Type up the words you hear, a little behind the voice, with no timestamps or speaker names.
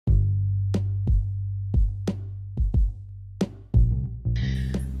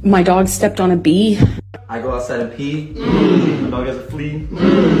My dog stepped on a bee. I go outside and pee. My dog has a flea.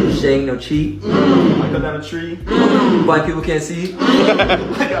 Shang no cheat. I cut down a tree. Blind people can't see.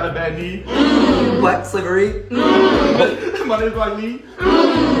 I got a bad knee. Black slavery. My name's Black Lee.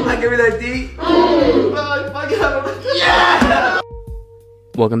 I give me that D. Yeah!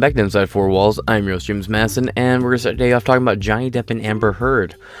 Welcome back to Inside Four Walls. I'm your host, James Masson, and we're going to start today off talking about Johnny Depp and Amber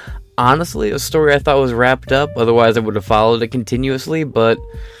Heard. Honestly, a story I thought was wrapped up, otherwise I would have followed it continuously, but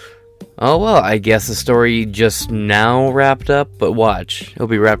oh well, I guess the story just now wrapped up, but watch, it'll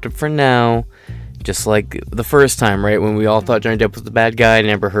be wrapped up for now, just like the first time, right, when we all thought Johnny Depp was the bad guy and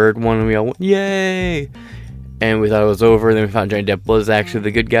Amber Heard won, and we all went, yay! And we thought it was over, and then we found Johnny Depp was actually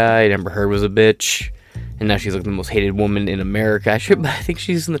the good guy, and Amber Heard was a bitch, and now she's like the most hated woman in America. I think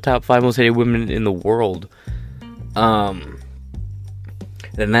she's in the top 5 most hated women in the world.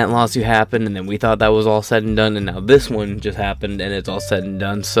 Then that lawsuit happened, and then we thought that was all said and done, and now this one just happened, and it's all said and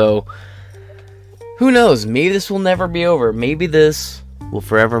done, so who knows, maybe this will never be over, maybe this will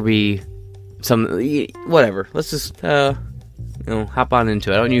forever be whatever, let's just, hop on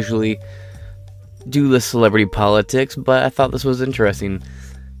into it. I don't usually do this celebrity politics, but I thought this was interesting,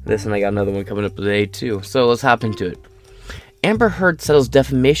 and I got another one coming up today, too, so let's hop into it. Amber Heard settles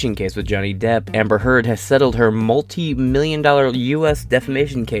defamation case with Johnny Depp. Amber Heard has settled her multi-million-dollar U.S.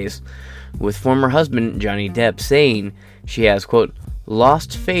 defamation case with former husband Johnny Depp, saying she has, quote,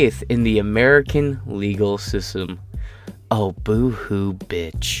 lost faith in the American legal system. Oh, boo-hoo,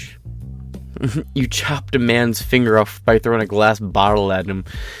 bitch. You chopped a man's finger off by throwing a glass bottle at him.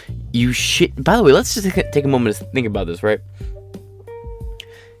 You shit. By the way, let's just take a moment to think about this, right?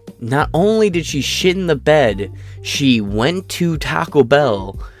 Not only did she shit in the bed, she went to Taco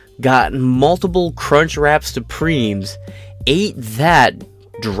Bell, got multiple Crunchwrap Supremes, ate that,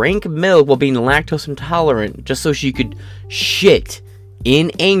 drank milk while being lactose intolerant, just so she could shit in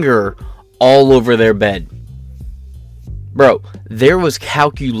anger all over their bed. Bro, there was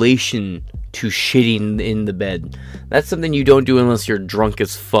calculation to shitting in the bed. That's something you don't do unless you're drunk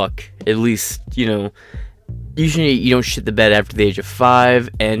as fuck. At least, usually you don't shit the bed after the age of 5,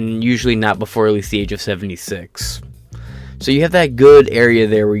 and usually not before at least the age of 76. So you have that good area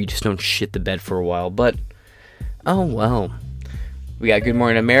there where you just don't shit the bed for a while, but oh well. We got Good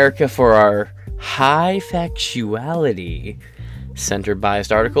Morning America for our high factuality center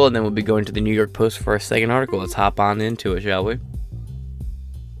biased article, and then we'll be going to the New York Post for our second article. Let's hop on into it, shall we?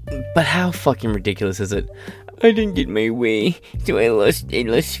 But how fucking ridiculous is it? I didn't get my way, so I lost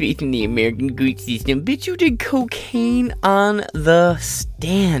faith in the American good system. Bitch, you did cocaine on the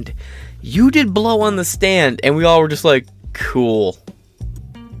stand. You did blow on the stand, and we all were just like, cool.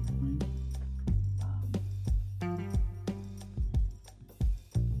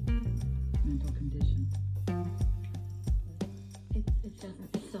 Mental condition. It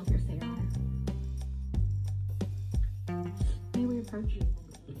doesn't still hearsay on it. May we approach you?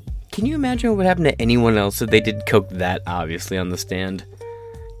 Can you imagine what would happen to anyone else if they did coke that obviously on the stand?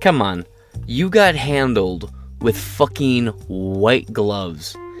 Come on. You got handled with fucking white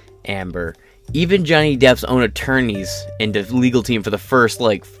gloves, Amber. Even Johnny Depp's own attorneys and the legal team for the first,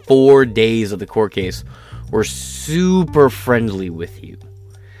 4 days of the court case were super friendly with you.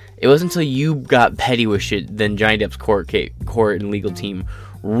 It wasn't until you got petty with shit then Johnny Depp's court and legal team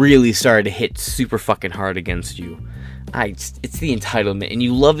really started to hit super fucking hard against you. It's the entitlement, and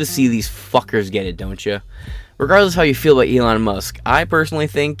you love to see these fuckers get it, don't you? Regardless of how you feel about Elon Musk, I personally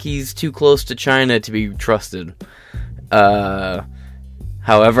think he's too close to China to be trusted. However,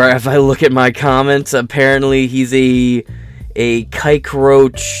 if I look at my comments, apparently he's a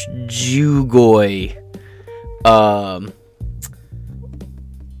kikeroach Jew goy.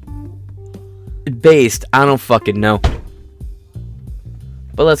 Based, I don't fucking know.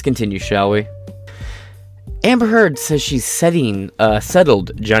 But let's continue, shall we? Amber Heard says she's settled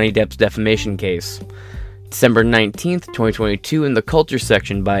Johnny Depp's defamation case. December 19th, 2022, in the Culture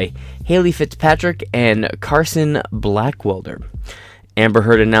section by Haley Fitzpatrick and Carson Blackwelder. Amber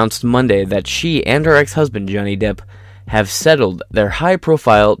Heard announced Monday that she and her ex-husband, Johnny Depp, have settled their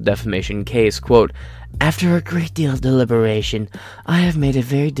high-profile defamation case. Quote, after a great deal of deliberation, I have made a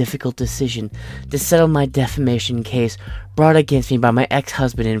very difficult decision to settle my defamation case brought against me by my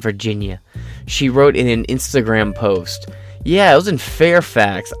ex-husband in Virginia, she wrote in an Instagram post. Yeah, it was in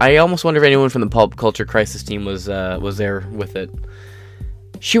Fairfax. I almost wonder if anyone from the Pulp Culture Crisis team was there with it.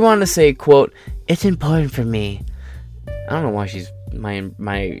 She wanted to say, quote, it's important for me. I don't know why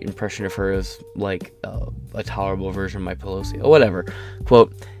my impression of her is like a tolerable version of my Pelosi. Or whatever.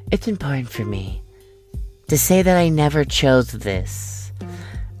 Quote, it's important for me to say that I never chose this.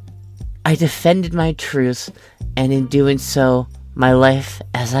 I defended my truth, and in doing so, My life,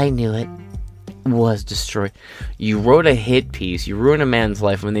 as I knew it, was destroyed. You wrote a hit piece. You ruined a man's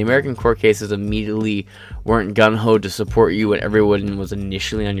life when the American court cases immediately weren't gung-ho to support you and everyone was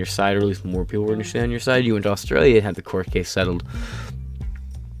initially on your side, or at least more people were initially on your side. You went to Australia and had the court case settled.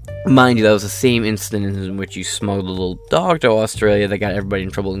 Mind you, that was the same incident in which you smuggled a little dog to Australia that got everybody in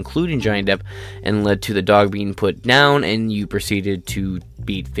trouble, including Johnny Depp, and led to the dog being put down, and you proceeded to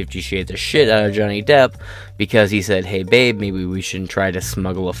beat 50 Shades of shit out of Johnny Depp because he said, hey babe, maybe we shouldn't try to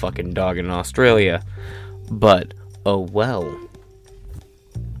smuggle a fucking dog in Australia. But, oh well.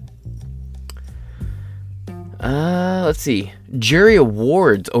 Let's see. Jury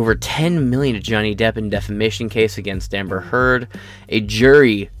awards over $10 million to Johnny Depp in defamation case against Amber Heard. A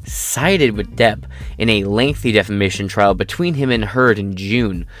jury sided with Depp in a lengthy defamation trial between him and Heard in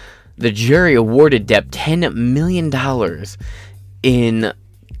June. The jury awarded Depp $10 million in...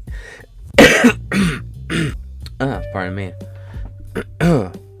 pardon me.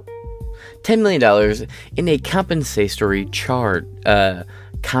 $10 million in a compensatory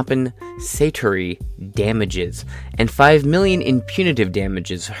damages and $5 million in punitive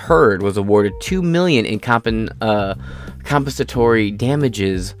damages. Heard was awarded $2 million in compensatory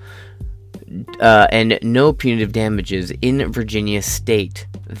damages and no punitive damages in Virginia state.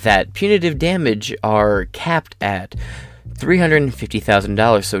 That punitive damage are capped at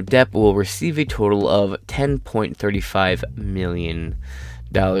 $350,000, so Depp will receive a total of $10.35 million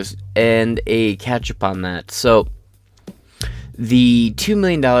and a catch-up on that. So the $2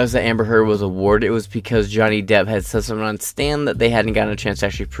 million that Amber Heard was awarded, it was because Johnny Depp had said something on stand that they hadn't gotten a chance to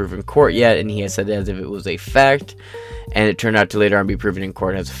actually prove in court yet, and he had said it as if it was a fact, and it turned out to later on be proven in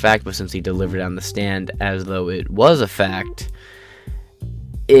court as a fact, but since he delivered on the stand as though it was a fact,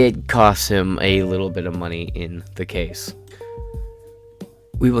 it cost him a little bit of money in the case.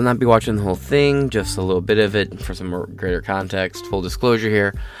 We will not be watching the whole thing, just a little bit of it for some more greater context. Full disclosure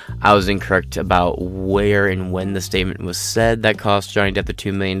here, I was incorrect about where and when the statement was said that cost Johnny Depp the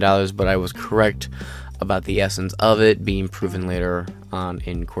 $2 million, but I was correct about the essence of it being proven later on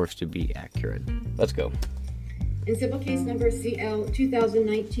in court to be accurate. Let's go. In civil case number CL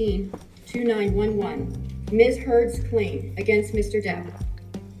 2019-2911, Ms. Heard's claim against Mr. Depp.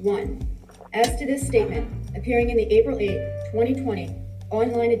 1. As to this statement, appearing in the April 8, 2020,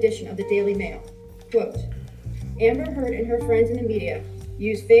 online edition of the Daily Mail, quote, Amber Heard and her friends in the media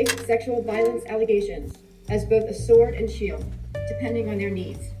use fake sexual violence allegations as both a sword and shield, depending on their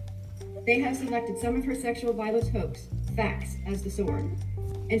needs. They have selected some of her sexual violence hoax facts as the sword,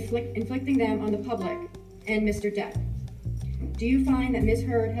 inflicting them on the public and Mr. Depp. Do you find that Ms.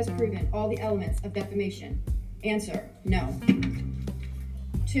 Heard has proven all the elements of defamation? Answer, no.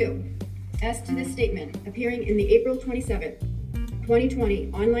 2. As to this statement, appearing in the April 27th,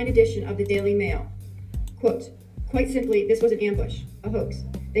 2020 online edition of the Daily Mail, quote, quite simply, this was an ambush, a hoax.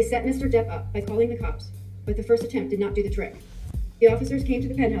 They set Mr. Depp up by calling the cops, but the first attempt did not do the trick. The officers came to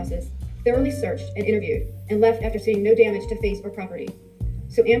the penthouses, thoroughly searched and interviewed, and left after seeing no damage to face or property.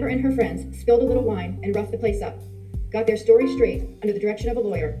 So Amber and her friends spilled a little wine and roughed the place up, got their story straight under the direction of a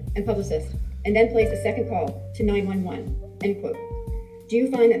lawyer and publicist, and then placed a second call to 911, end quote. Do you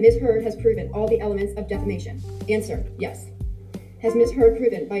find that Ms. Heard has proven all the elements of defamation? Answer, yes. Has Ms. Heard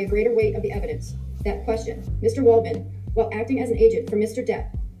proven by a greater weight of the evidence that, question, Mr. Waldman, while acting as an agent for Mr.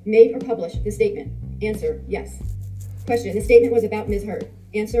 Depp, made or published the statement? Answer, yes. Question, the statement was about Ms. Heard?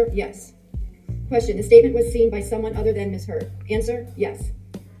 Answer, yes. Question, the statement was seen by someone other than Ms. Heard? Answer, yes.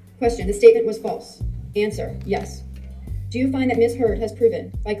 Question, the statement was false? Answer, yes. Do you find that Ms. Heard has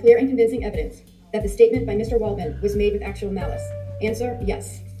proven, by clear and convincing evidence, that the statement by Mr. Waldman was made with actual malice? Answer,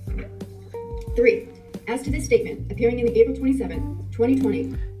 yes. 3. As to this statement, appearing in the April 27,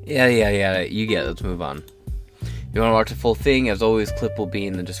 2020... Yeah, you get it. Let's move on. If you want to watch the full thing, as always, clip will be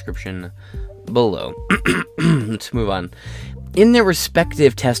in the description below. Let's move on. In their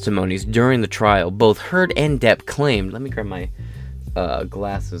respective testimonies during the trial, both Heard and Depp claimed... Let me grab my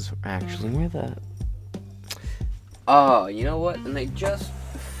glasses. Actually, where the... Oh, you know what? And they just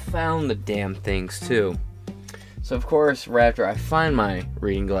found the damn things, too. So, of course, right after I find my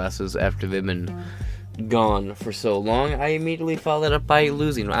reading glasses after they've been gone for so long, I immediately followed that up by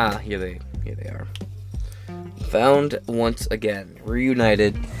losing. Here they are. Found once again,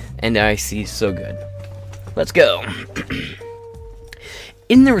 reunited, and I see so good. Let's go.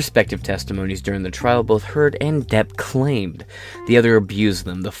 In their respective testimonies during the trial, both Heard and Depp claimed the other abused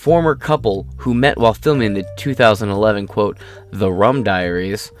them. The former couple, who met while filming the 2011, quote, The Rum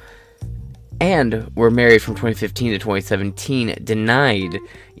Diaries, and were married from 2015 to 2017, denied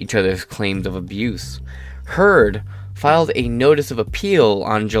each other's claims of abuse. Heard filed a notice of appeal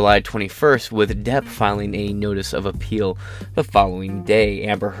on July 21st, with Depp filing a notice of appeal the following day.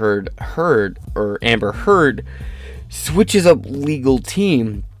 Amber Heard switches up legal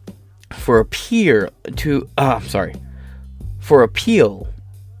team for appeal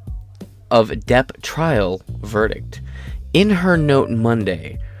of Depp trial verdict. In her note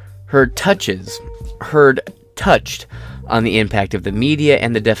Monday, Heard touched on the impact of the media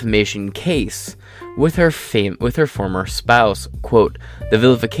and the defamation case with her former spouse. Quote, "The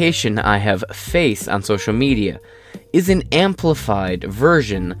vilification I have faced on social media is an amplified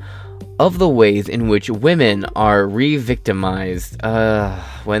version of the ways in which women are re-victimized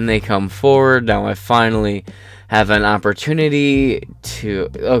when they come forward. Now I finally have an opportunity to..."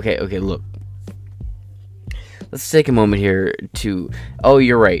 Okay, look. Let's take a moment here to... Oh,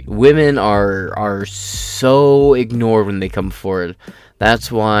 you're right. Women are so ignored when they come forward.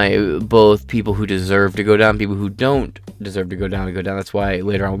 That's why both people who deserve to go down, people who don't deserve to go down. That's why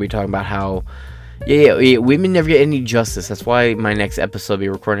later on we'll be talking about how... Yeah, women never get any justice. That's why my next episode, be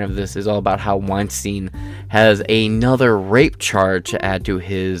recording of this, is all about how Weinstein has another rape charge to add to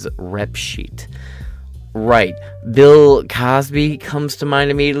his rep sheet. Right. Bill Cosby comes to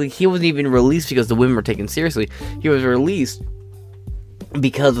mind immediately. He wasn't even released because the women were taken seriously. He was released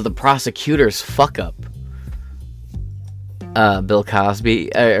because of the prosecutor's fuck up. Bill Cosby,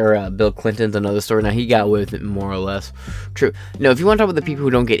 Bill Clinton's another story. Now, he got away with it more or less. True. Now, if you want to talk about the people who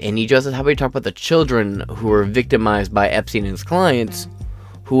don't get any justice, how about you talk about the children who were victimized by Epstein and his clients,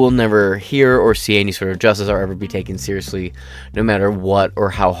 who will never hear or see any sort of justice or ever be taken seriously, no matter what or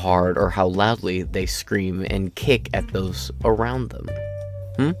how hard or how loudly they scream and kick at those around them.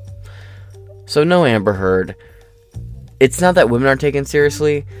 So no, Amber Heard. It's not that women aren't taken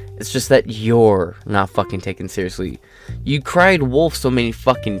seriously, it's just that you're not fucking taken seriously. You cried wolf so many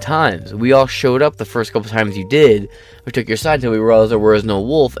fucking times. We all showed up the first couple times you did. We took your side until we realized there was no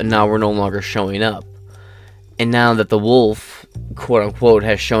wolf, and now we're no longer showing up. And now that the wolf, quote-unquote,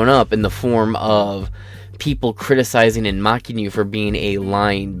 has shown up in the form of people criticizing and mocking you for being a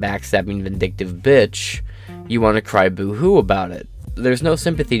lying, backstabbing, vindictive bitch, you want to cry boo-hoo about it. There's no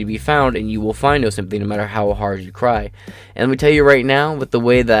sympathy to be found, and you will find no sympathy no matter how hard you cry. And let me tell you right now, with the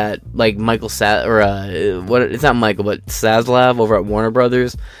way that, like, it's not Michael, but Zaslav over at Warner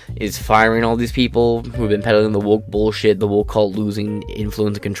Brothers is firing all these people who've been peddling the woke bullshit, the woke cult losing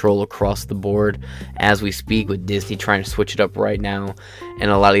influence and control across the board as we speak, with Disney trying to switch it up right now, and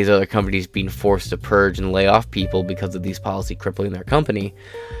a lot of these other companies being forced to purge and lay off people because of these policies crippling their company.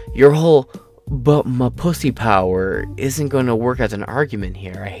 Your whole... "But my pussy power" isn't going to work as an argument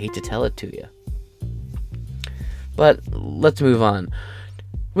here. I hate to tell it to you. But let's move on.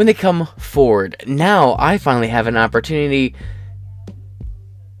 When they come forward, now I finally have an opportunity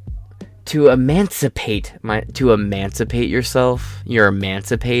to emancipate yourself. You're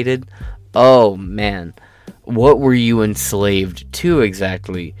emancipated. Oh man. What were you enslaved to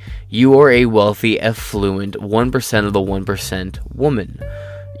exactly? You are a wealthy, affluent 1% of the 1% woman.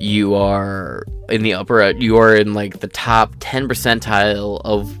 You are in the like the top 10 percentile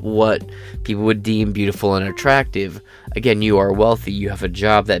of what people would deem beautiful and attractive. Again, you are wealthy. You have a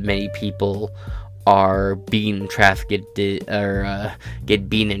job that many people are being trafficked into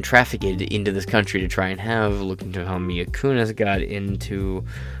this country to try and have. Looking to how Mia Kunis got into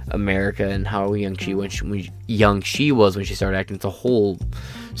America and how young she was when she started acting. It's a whole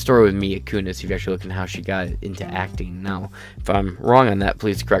story with Mia Kunis if you actually look at how she got into acting. Now, if I'm wrong on that,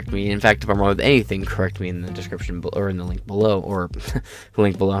 please correct me. In fact, if I'm wrong with anything, correct me in the description or in the link below, or the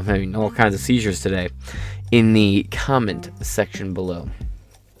link below. I'm having all kinds of seizures today. In the comment section below.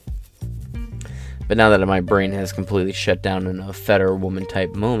 But now that my brain has completely shut down in a fetter woman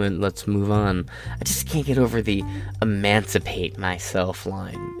type moment, let's move on. I just can't get over the emancipate myself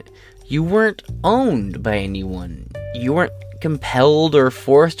line. You weren't owned by anyone. You weren't compelled or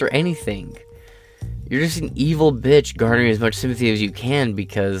forced or anything. You're just an evil bitch garnering as much sympathy as you can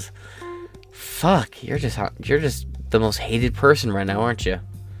because fuck, you're just the most hated person right now, aren't you?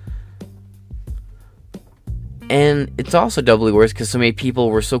 And it's also doubly worse because so many people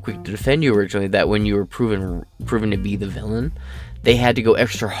were so quick to defend you originally that when you were proven to be the villain, they had to go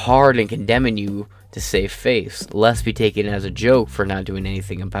extra hard in condemning you to save face, lest be taken as a joke for not doing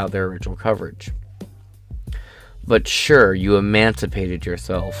anything about their original coverage. But sure, you emancipated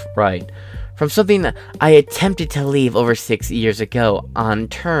yourself, right, from something that I attempted to leave over 6 years ago on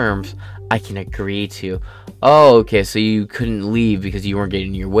terms I can agree to. Oh, okay, so you couldn't leave because you weren't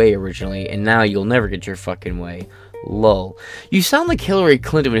getting your way originally, and now you'll never get your fucking way. Lol. You sound like Hillary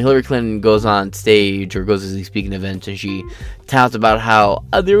Clinton when Hillary Clinton goes on stage or goes to these speaking events and she touts about how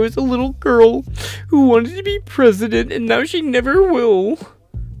there was a little girl who wanted to be president and now she never will.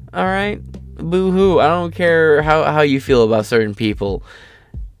 Alright? Boo-hoo. I don't care how you feel about certain people.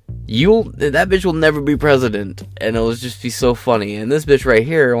 That bitch will never be president, and it'll just be so funny. And this bitch right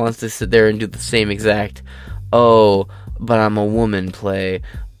here wants to sit there and do the same exact, oh, but I'm a woman play.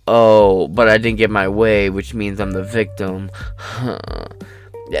 Oh, but I didn't get my way, which means I'm the victim.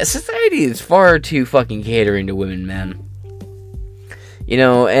 Yeah, society is far too fucking catering to women, man. You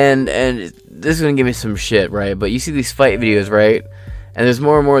know, and this is gonna give me some shit, right? But you see these fight videos, right? And there's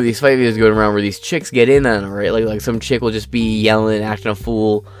more and more of these fight videos going around where these chicks get in on it, right? Like some chick will just be yelling, acting a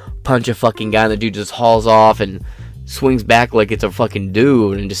fool, punch a fucking guy, and the dude just hauls off and swings back like it's a fucking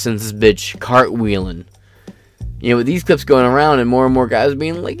dude and just sends this bitch cartwheeling. You know, with these clips going around and more guys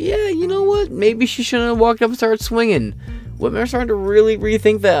being like, yeah, you know what? Maybe she shouldn't have walked up and started swinging. Women are starting to really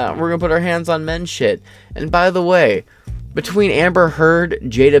rethink that. We're going to put our hands on men shit. And by the way, between Amber Heard,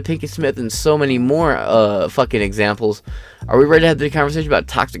 Jada Pinkett Smith, and so many more fucking examples, are we ready to have the conversation about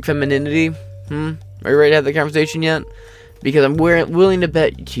toxic femininity? Are we ready to have the conversation yet? Because I'm willing to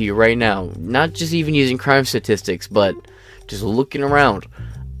bet to you right now, not just even using crime statistics, but just looking around,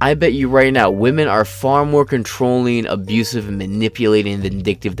 I bet you right now, women are far more controlling, abusive, manipulating, and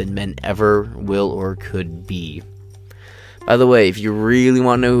vindictive than men ever will or could be. By the way, if you really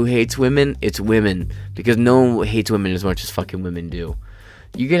want to know who hates women, it's women. Because no one hates women as much as fucking women do.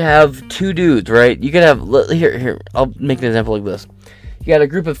 You could have two dudes, right? You could have, here, I'll make an example like this. You got a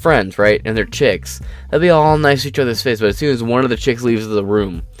group of friends, right? And they're chicks. They'll be all nice to each other's face, but as soon as one of the chicks leaves the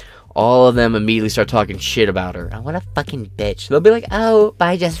room, all of them immediately start talking shit about her. Oh, what a fucking bitch. They'll be like, oh,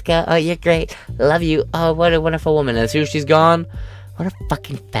 bye, Jessica. Oh, you're great. Love you. Oh, what a wonderful woman. And as soon as she's gone, what a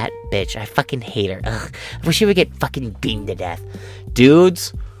fucking fat bitch. I fucking hate her. Ugh. I wish she would get fucking beaten to death.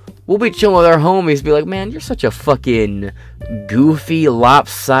 Dudes, we'll be chilling with our homies. Be like, man, you're such a fucking goofy,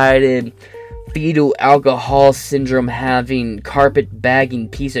 lopsided, fetal alcohol syndrome having, carpet bagging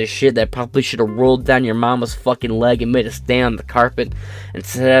piece of shit that probably should have rolled down your mama's fucking leg and made it stay on the carpet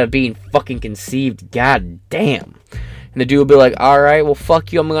instead of being fucking conceived. God damn. And the dude will be like, alright, well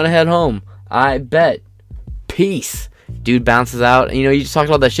fuck you, I'm gonna head home. I bet. Peace. Dude bounces out, and you know, you just talked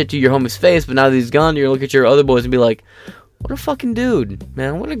about that shit to your homie's face, but now that he's gone, you're gonna look at your other boys and be like, what a fucking dude,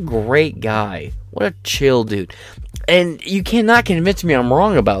 man, what a great guy. What a chill dude. And you cannot convince me I'm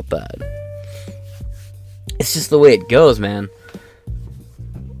wrong about that. It's just the way it goes, man.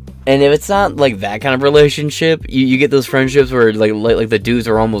 And if it's not like that kind of relationship, you get those friendships where like the dudes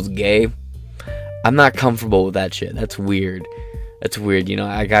are almost gay. I'm not comfortable with that shit. That's weird. That's weird. You know,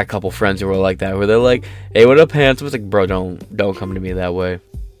 I got a couple friends who are like that, where they're like, "Hey, what up, handsome?" It's like, bro, don't come to me that way.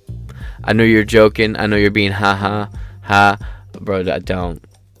 I know you're joking. I know you're being ha, bro. Don't.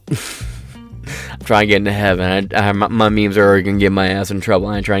 I'm trying to get into heaven. My memes are already gonna get my ass in trouble.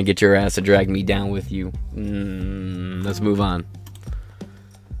 I ain't trying to get your ass to drag me down with you. Let's move on.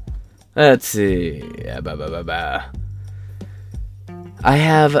 Let's see. I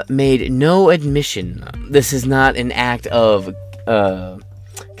have made no admission. This is not an act of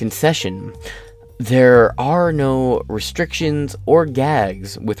concession. There are no restrictions or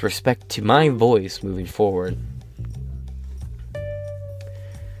gags with respect to my voice moving forward.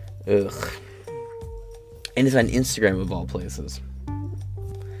 Ugh. And it's on Instagram of all places.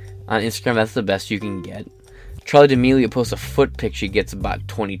 On Instagram, that's the best you can get. Charlie D'Amelio posts a foot pic, she gets about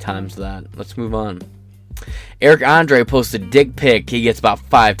 20 times that. Let's move on. Eric Andre posts a dick pic, he gets about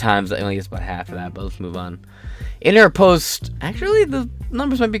 5 times that. He only gets about half of that, but let's move on. In her post, actually the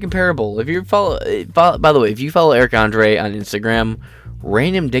numbers might be comparable. If you follow, by the way, if you follow Eric Andre on Instagram,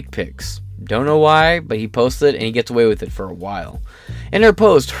 random dick pics. Don't know why, but he posts it and he gets away with it for a while. In her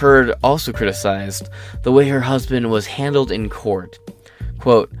post, Heard also criticized the way her husband was handled in court.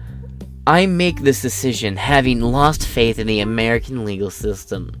 Quote, I make this decision having lost faith in the American legal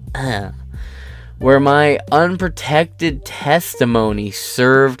system, where my unprotected testimony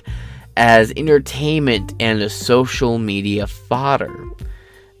served as entertainment and a social media fodder.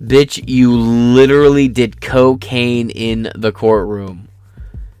 Bitch, you literally did cocaine in the courtroom.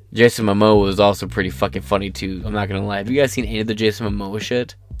 Jason Momoa was also pretty fucking funny too, I'm not gonna lie. Have you guys seen any of the Jason Momoa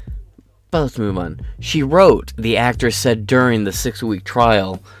shit? But let's move on. She wrote, the actress said during the 6-week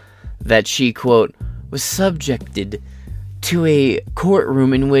trial, that she, quote, was subjected to a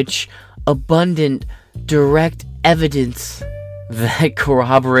courtroom in which abundant, direct evidence that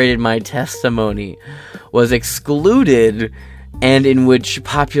corroborated my testimony was excluded and in which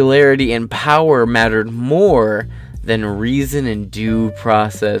popularity and power mattered more than reason and due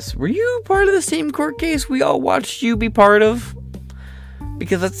process. Were you part of the same court case we all watched you be part of?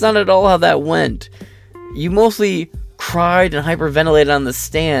 Because that's not at all how that went. You mostly cried and hyperventilated on the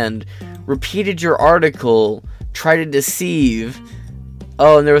stand, repeated your article, tried to deceive.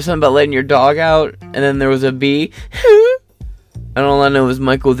 Oh, and there was something about letting your dog out, and then there was a bee. And all I know is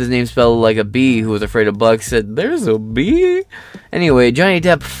Michael with his name spelled like a bee, who was afraid of bugs, said, "There's a bee?" Anyway, Johnny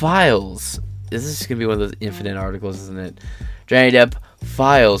Depp files. This is going to be one of those infinite articles, isn't it? Johnny Depp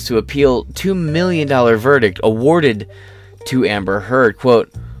files to appeal $2 million verdict awarded to Amber Heard.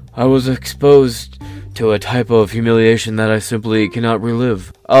 Quote, "I was exposed to a type of humiliation that I simply cannot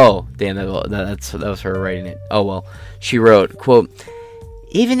relive." Oh, damn, that was her writing it. Oh, well. She wrote, quote,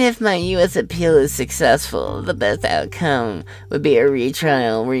 "Even if my U.S. appeal is successful, the best outcome would be a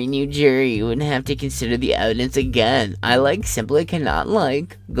retrial where a new jury would have to consider the evidence again. I, simply cannot,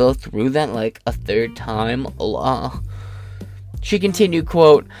 go through that, a third time law." She continued,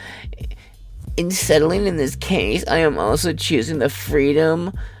 quote, "In settling in this case, I am also choosing the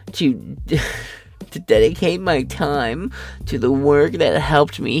freedom to dedicate my time to the work that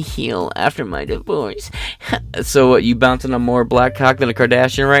helped me heal after my divorce." So what, you bouncing on more black cock than a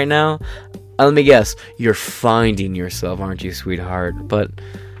Kardashian right now? Let me guess, you're finding yourself, aren't you, sweetheart? But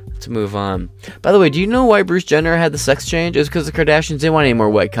let's move on. By the way, do you know why Bruce Jenner had the sex change? It was because the Kardashians didn't want any more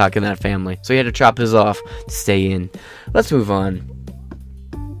white cock in that family, so he had to chop his off to stay in. Let's move on.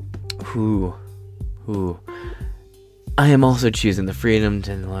 Who? I am also choosing the freedom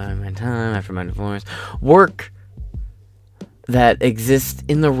to enjoy my time after my divorce. Work that exists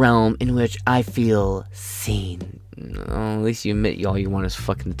in the realm in which I feel seen. Oh, at least you admit all you want is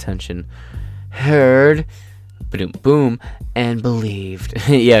fucking attention. Heard, boom, boom, and believed.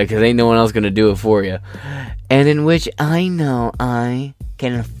 Yeah, because ain't no one else gonna do it for you. And in which I know I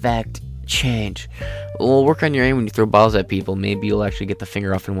can affect change. Well, work on your aim when you throw balls at people. Maybe you'll actually get the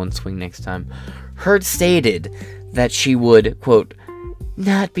finger off in one swing next time. Heard stated that she would, quote,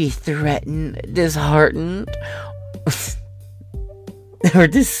 "not be threatened, disheartened, or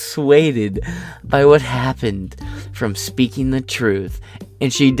dissuaded by what happened from speaking the truth,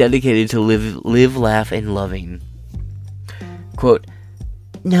 and she dedicated to live, laugh, and loving." Quote,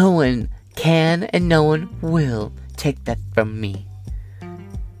 "No one can and no one will take that from me.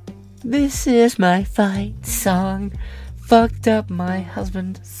 This is my fight song. Fucked up my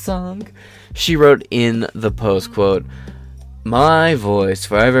husband's song." She wrote in the post, quote, "My voice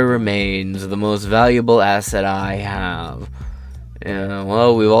forever remains the most valuable asset I have.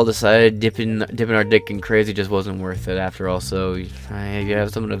 Well, we've all decided dipping our dick in crazy just wasn't worth it after all, so you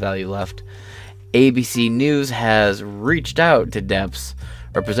have some of the value left." ABC News has reached out to Depp's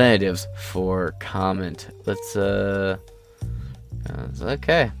representatives for comment.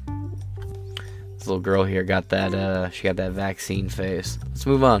 Okay. This little girl here got that, she got that vaccine face. Let's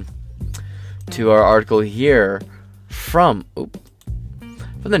move on to our article here from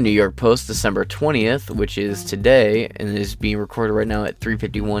the New York Post, December 20th, which is today, and is being recorded right now at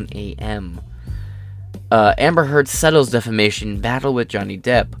 3:51 a.m. Amber Heard settles defamation battle with Johnny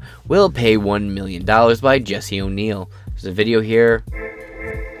Depp. Will pay $1 million by Jesse O'Neill. There's a video here.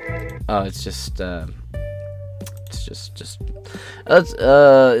 Oh, let's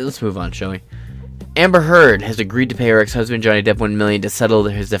move on, shall we? Amber Heard has agreed to pay her ex-husband Johnny Depp $1 million to settle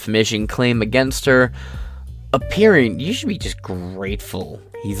his defamation claim against her. Appearing, you should be just grateful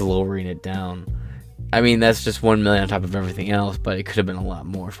he's lowering it down. I mean, that's just $1 million on top of everything else, but it could have been a lot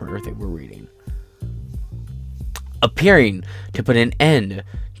more for everything we're reading. Appearing to put an end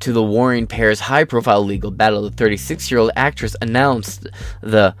to the warring pair's high-profile legal battle, the 36-year-old actress announced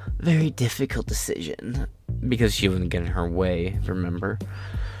the very difficult decision, because she wasn't getting her way, remember,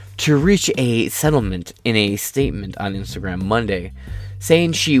 to reach a settlement in a statement on Instagram Monday,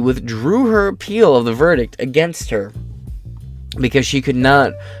 saying she withdrew her appeal of the verdict against her because she could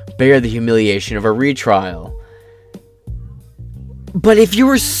not bear the humiliation of a retrial. But if you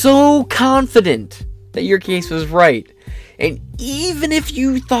were so confident that your case was right, and even if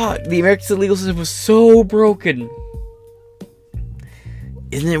you thought the American legal system was so broken,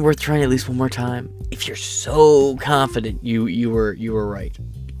 isn't it worth trying at least one more time? If you're so confident you were right.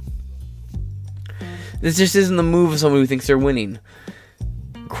 This just isn't the move of someone who thinks they're winning.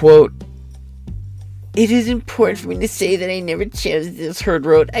 Quote, "It is important for me to say that I never chose this," Heard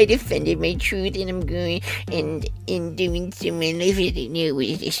wrote. "I defended my truth, and I'm going, and in doing so, my life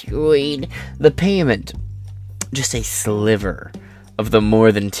was destroyed." The payment, just a sliver of the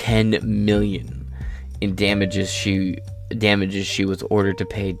more than $10 million in damages she was ordered to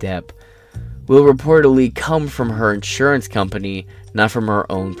pay Depp, will reportedly come from her insurance company, not from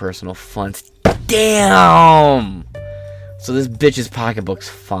her own personal funds. Damn! So this bitch's pocketbook's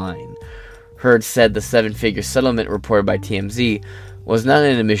fine. Heard said the 7-figure settlement reported by TMZ was not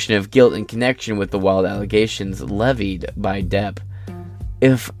an admission of guilt in connection with the wild allegations levied by Depp.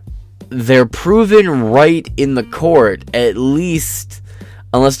 If they're proven right in the court, at least,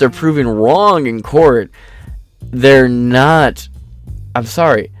 unless they're proven wrong in court, they're not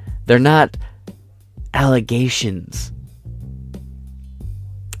allegations.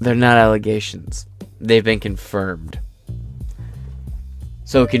 They're not allegations. They've been confirmed.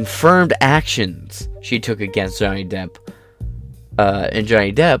 So confirmed actions she took against Johnny Depp. And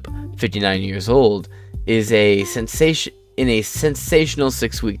Johnny Depp, 59 years old, is a sensation in a sensational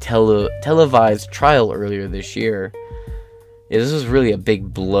 6-week televised trial earlier this year. Yeah, this was really a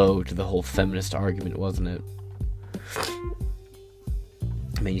big blow to the whole feminist argument, wasn't it?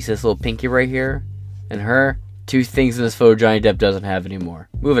 I mean, you see this little pinky right here? And her? 2 things in this photo Johnny Depp doesn't have anymore.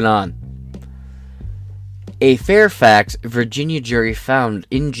 Moving on. A Fairfax, Virginia jury found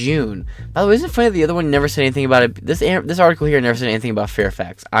in June. By the way, isn't it funny that the other one never said anything about it? This article here never said anything about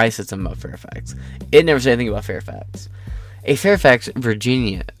Fairfax. I said something about Fairfax. It never said anything about Fairfax. A Fairfax,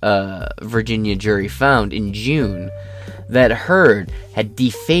 Virginia jury found in June that Heard had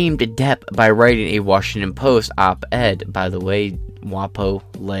defamed Depp by writing a Washington Post op-ed. By the way, WAPO,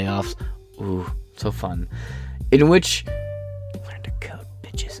 layoffs, ooh, so fun. In which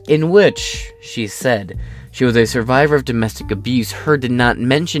she said she was a survivor of domestic abuse. Heard did not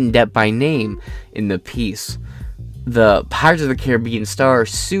mention Depp by name in the piece. The Pirates of the Caribbean star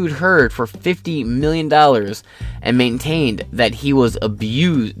sued Heard for $50 million and maintained that he was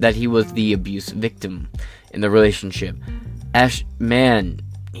the abuse victim in the relationship.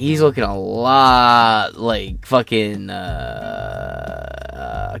 He's looking a lot like fucking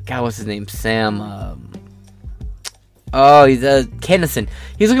God, what's his name? Sam. He's Kennison.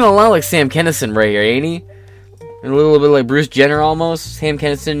 He's looking a lot like Sam Kennison right here, ain't he? And a little bit like Bruce Jenner almost. Sam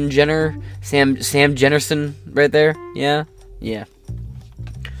Kennison Jenner. Sam Jennerson right there. Yeah.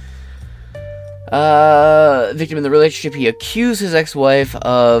 Victim in the relationship, he accused his ex-wife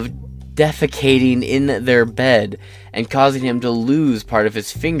of defecating in their bed and causing him to lose part of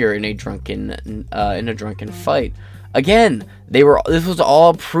his finger in a drunken fight. Again, this was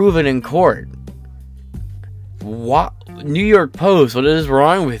all proven in court. What? New York Post, what is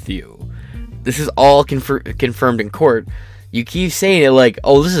wrong with you? This is all confirmed in court. You keep saying it like,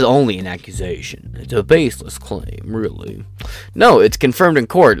 oh, this is only an accusation. It's a baseless claim, really. No, it's confirmed in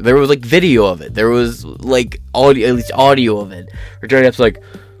court. There was, like, video of it. There was, like, at least audio of it. Where Johnny Depp's like,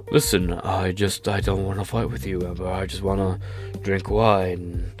 listen, I don't want to fight with you, Amber. I just want to drink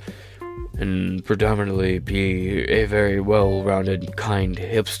wine and predominantly be a very well-rounded, kind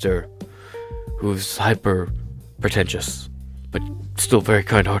hipster who's hyper-pretentious, but still very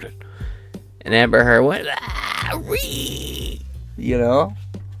kind-hearted. And Amber Heard went, you know?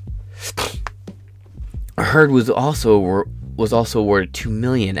 Heard was also awarded $2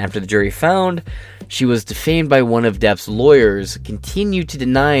 million after the jury found she was defamed by one of Depp's lawyers, continued to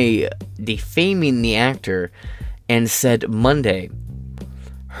deny defaming the actor, and said Monday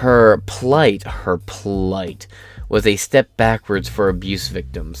her plight was a step backwards for abuse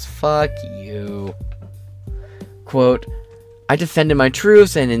victims. Fuck you. Quote, I defended my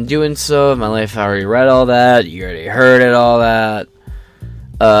truths, and in doing so, my life, I already read all that, you already heard it, all that.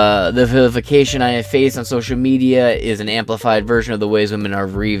 The vilification I have faced on social media is an amplified version of the ways women are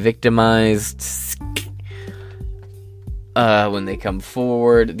re-victimized when they come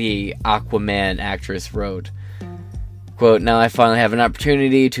forward, the Aquaman actress wrote. Quote, now I finally have an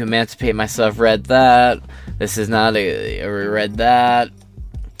opportunity to emancipate myself, read that. This is not read that.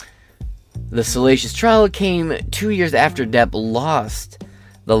 The salacious trial came 2 years after Depp lost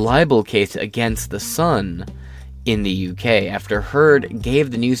the libel case against The Sun in the UK after Heard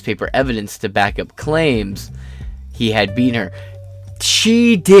gave the newspaper evidence to back up claims he had beaten her.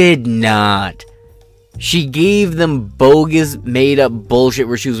 She did not. She gave them bogus, made-up bullshit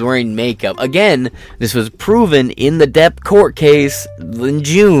where she was wearing makeup. Again, this was proven in the Depp court case in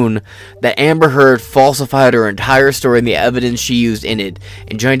June that Amber Heard falsified her entire story and the evidence she used in it.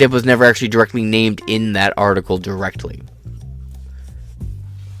 And Johnny Depp was never actually directly named in that article directly.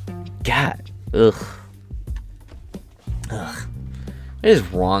 God. Ugh. What is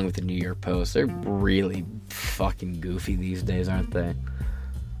wrong with the New York Post? They're really fucking goofy these days, aren't they?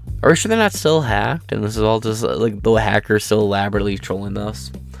 Are we sure they're not still hacked? And this is all just like the hackers still elaborately trolling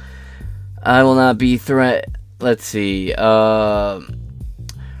us? I will not be Let's see. Heard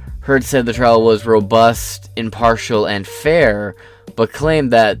said the trial was robust, impartial, and fair, but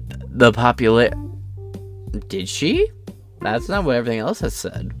claimed that the Did she? That's not what everything else has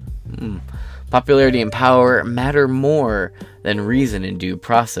said. Popularity and power matter more than reason and due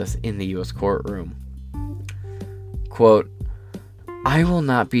process in the U.S. courtroom. Quote, I will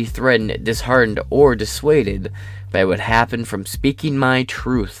not be threatened, disheartened, or dissuaded by what happened from speaking my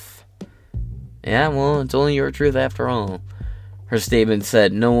truth. Yeah, well, it's only your truth after all. Her statement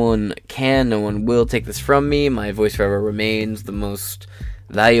said, no one will take this from me. My voice forever remains the most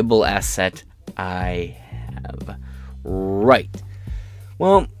valuable asset I have. Right.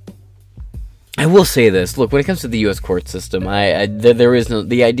 Well, I will say this. Look, when it comes to the U.S. court system, there is no...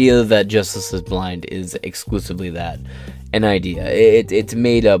 The idea that justice is blind is exclusively that. An idea. It's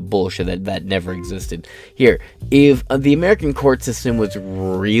made up bullshit that never existed. Here, if the American court system was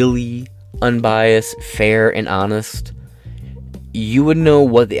really unbiased, fair, and honest, you would know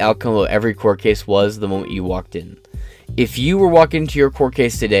what the outcome of every court case was the moment you walked in. If you were walking into your court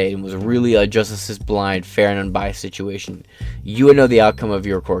case today and was really a justice is blind, fair, and unbiased situation, you would know the outcome of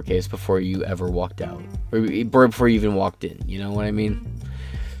your court case before you ever walked out. Or before you even walked in, you know what I mean?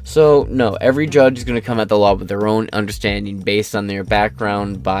 So, no, every judge is going to come at the law with their own understanding based on their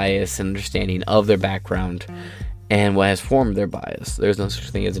background, bias, and understanding of their background, and what has formed their bias. There's no such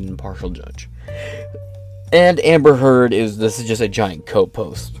thing as an impartial judge. And Amber Heard this is just a giant coat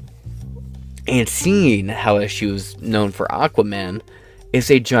post. And seeing how she was known for Aquaman, it's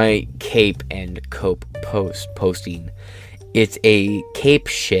a giant cape and cope posting. It's a cape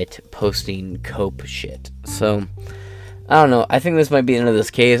shit posting cope shit. So, I don't know. I think this might be the end of this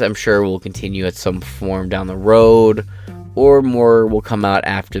case. I'm sure we'll continue at some form down the road, or more will come out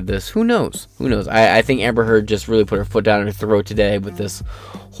after this. Who knows? I think Amber Heard just really put her foot down her throat today with this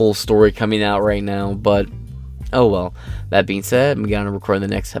whole story coming out right now, but oh well. That being said, I'm going to record the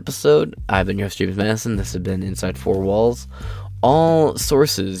next episode. I've been your host, James Madison. This has been Inside Four Walls. All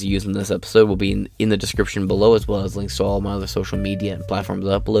sources used in this episode will be in the description below, as well as links to all my other social media and platforms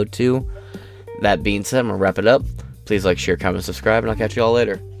I upload to. That being said, I'm going to wrap it up. Please like, share, comment, subscribe, and I'll catch you all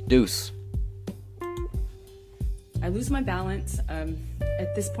later. Deuce. I lose my balance.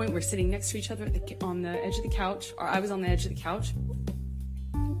 At this point, we're sitting next to each other on the edge of the couch, or I was on the edge of the couch.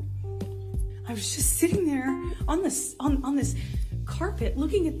 I was just sitting there on this carpet,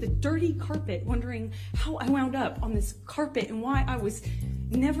 looking at the dirty carpet, wondering how I wound up on this carpet and why I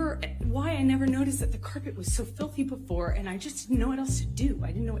never noticed that the carpet was so filthy before, and I just didn't know what else to do. I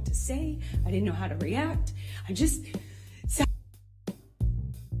didn't know what to say. I didn't know how to react. I just sat.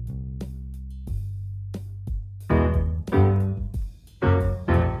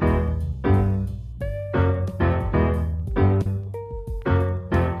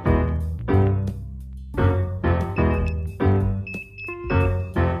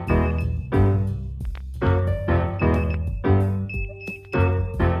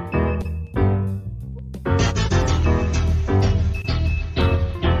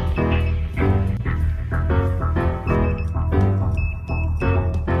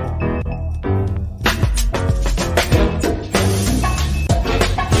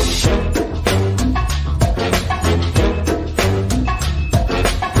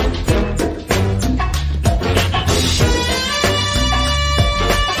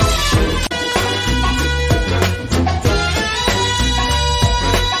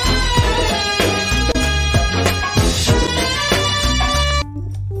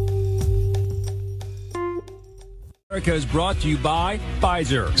 America is brought to you by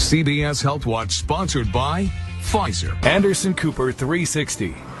Pfizer. CBS Health Watch sponsored by Pfizer. Anderson Cooper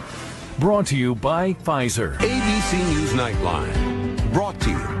 360. Brought to you by Pfizer. ABC News Nightline. Brought to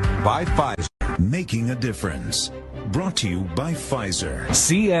you by Pfizer. Making a difference. Brought to you by Pfizer.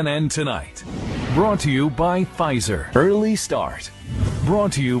 CNN Tonight. Brought to you by Pfizer. Early Start.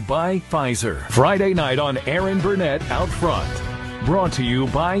 Brought to you by Pfizer. Friday night on Aaron Burnett Out Front. Brought to you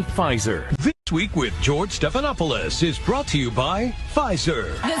by Pfizer. This Week with George Stephanopoulos is brought to you by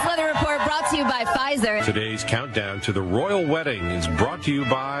Pfizer. This weather report brought to you by Pfizer. Today's countdown to the royal wedding is brought to you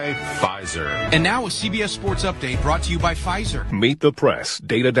by Pfizer. And now a CBS Sports Update brought to you by Pfizer. Meet the Press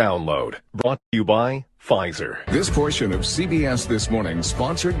Data Download brought to you by Pfizer. This portion of CBS This Morning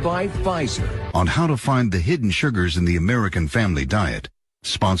sponsored by Pfizer. On how to find the hidden sugars in the American family diet,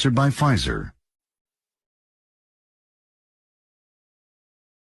 sponsored by Pfizer.